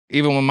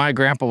Even when my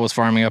grandpa was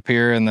farming up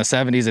here in the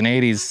 70s and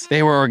 80s,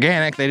 they were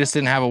organic. They just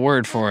didn't have a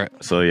word for it.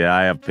 So yeah,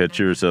 I have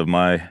pictures of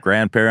my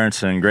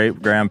grandparents and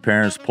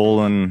great-grandparents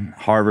pulling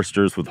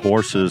harvesters with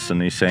horses in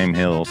these same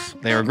hills.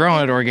 They were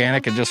growing it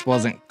organic. It just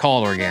wasn't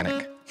called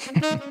organic.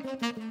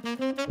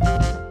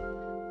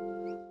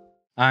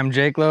 I'm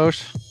Jake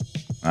Loshe.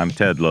 I'm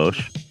Ted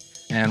Loshe.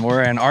 And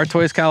we're in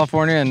Artois,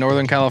 California, in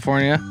Northern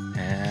California.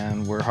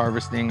 And we're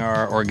harvesting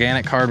our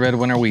organic hard red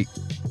winter wheat.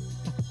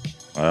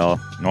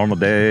 Well, normal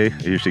day,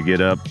 I usually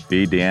get up,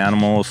 feed the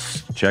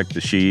animals, check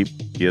the sheep,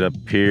 get up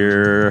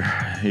here,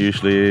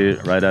 usually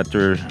right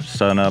after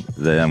sunup.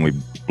 Then we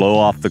blow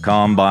off the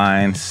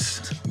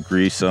combines,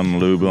 grease them,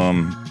 lube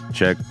them,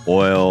 check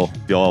oil,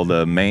 do all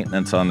the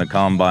maintenance on the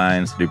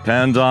combines.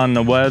 Depends on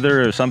the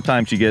weather.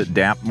 Sometimes you get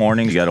damp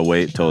mornings. You gotta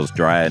wait till it's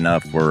dry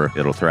enough where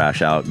it'll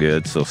thrash out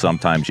good. So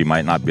sometimes you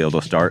might not be able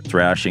to start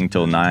thrashing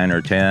till 9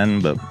 or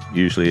 10, but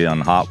usually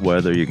on hot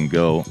weather, you can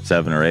go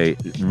 7 or 8.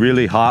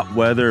 Really hot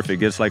weather, if it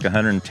gets like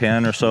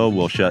 110 or so,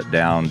 we'll shut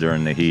down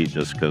during the heat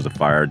just because of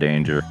fire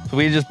danger. So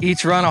we just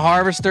each run a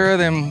harvester,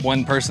 then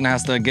one person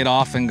has to get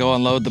off and go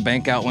unload the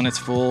bank out when it's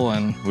full.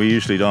 And we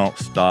usually don't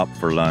stop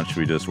for lunch.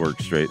 We just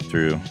work straight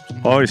through.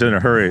 Always in a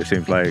hurry, it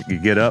seems like. You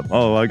get up,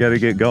 oh, I gotta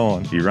get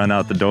going. You run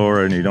out the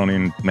door and you don't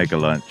even make a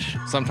lunch.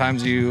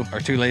 Sometimes you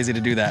are too lazy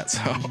to do that,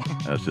 so.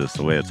 That's just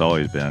the way it's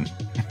always been.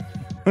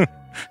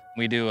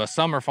 We do a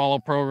summer follow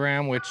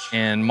program, which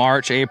in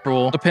March,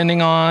 April,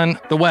 depending on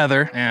the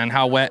weather and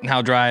how wet and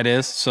how dry it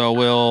is. So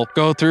we'll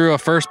go through a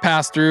first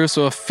pass through.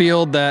 So a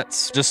field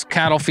that's just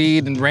cattle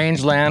feed and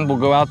rangeland, we'll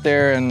go out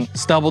there and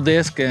stubble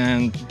disc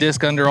and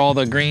disc under all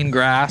the green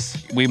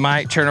grass. We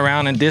might turn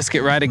around and disc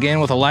it right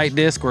again with a light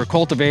disc or a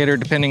cultivator,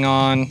 depending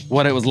on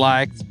what it was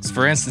like.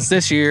 For instance,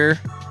 this year,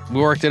 we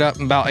worked it up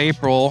in about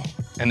April,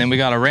 and then we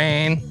got a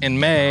rain in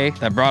May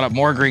that brought up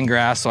more green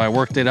grass, so I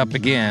worked it up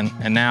again.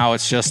 And now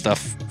it's just a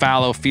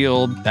fallow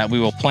field that we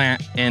will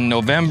plant in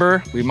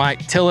November. We might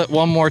till it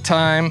one more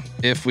time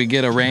if we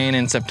get a rain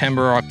in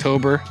September or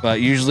October,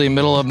 but usually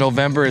middle of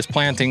November is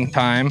planting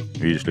time.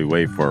 We usually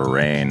wait for a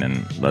rain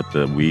and let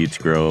the weeds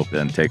grow,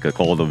 then take a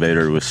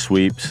cultivator with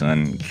sweeps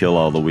and kill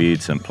all the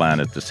weeds and plant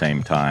at the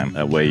same time.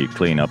 That way you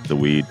clean up the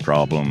weed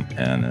problem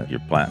and you're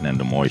planting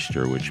into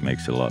moisture, which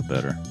makes it a lot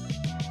better.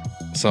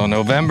 So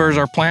November's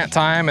our plant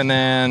time, and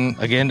then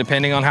again,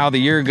 depending on how the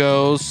year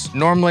goes,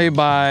 normally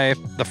by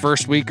the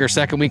first week or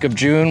second week of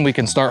June, we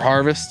can start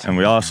harvest. And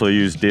we also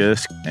use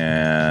disc,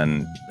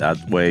 and that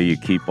way you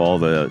keep all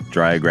the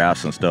dry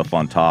grass and stuff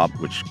on top,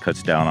 which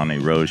cuts down on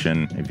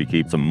erosion. If you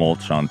keep some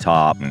mulch on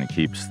top, and it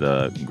keeps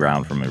the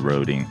ground from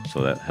eroding,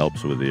 so that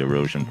helps with the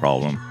erosion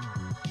problem.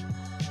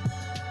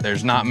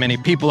 There's not many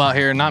people out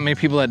here, not many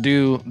people that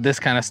do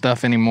this kind of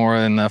stuff anymore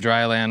in the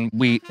dryland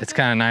wheat. It's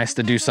kind of nice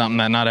to do something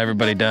that not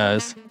everybody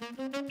does.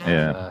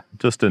 Yeah,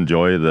 just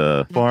enjoy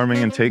the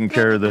farming and taking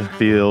care of the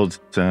fields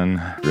and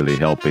really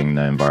helping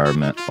the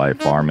environment by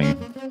farming.